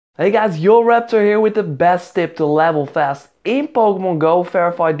Hey guys, YoRaptor here with the best tip to level fast in Pokemon Go.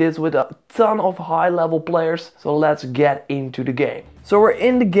 Verified this with a ton of high level players, so let's get into the game. So we're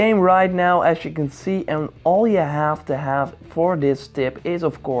in the game right now, as you can see, and all you have to have for this tip is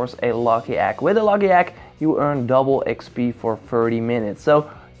of course a lucky egg. With a lucky egg you earn double XP for 30 minutes,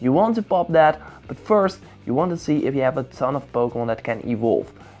 so you want to pop that, but first you want to see if you have a ton of Pokemon that can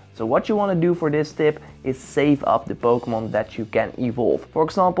evolve. So what you want to do for this tip is save up the Pokemon that you can evolve. For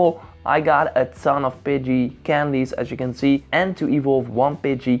example, I got a ton of Pidgey candies, as you can see, and to evolve one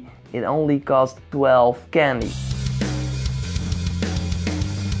Pidgey it only costs 12 candy.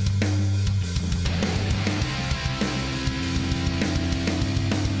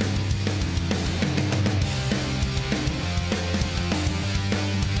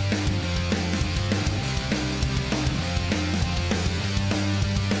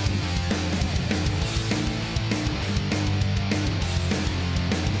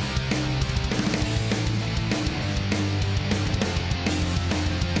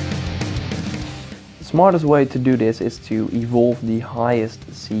 The smartest way to do this is to evolve the highest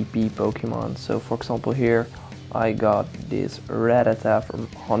CP Pokemon. So for example here I got this Rattata from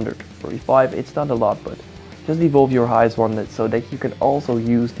 145. It's not a lot, but just evolve your highest one so that you can also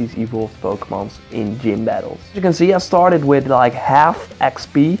use these evolved Pokemons in gym battles. As you can see, I started with like half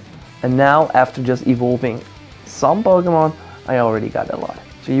XP, and now after just evolving some Pokemon I already got a lot.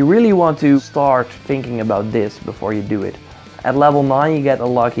 So you really want to start thinking about this before you do it. At level 9 you get a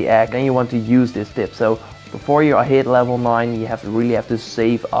lucky egg, and you want to use this tip. So before you hit level 9 you really have to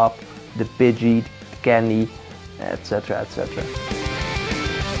save up the Pidgey, the candy, etc, etc.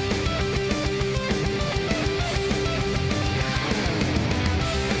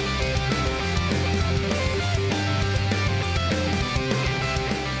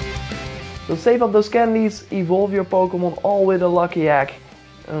 So save up those candies, evolve your Pokemon all with a lucky egg,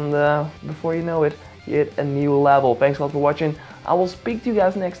 and before you know it, you hit a new level. Thanks a lot for watching. I will speak to you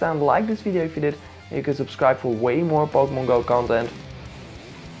guys next time. Like this video if you did, and you can subscribe for way more Pokemon Go content.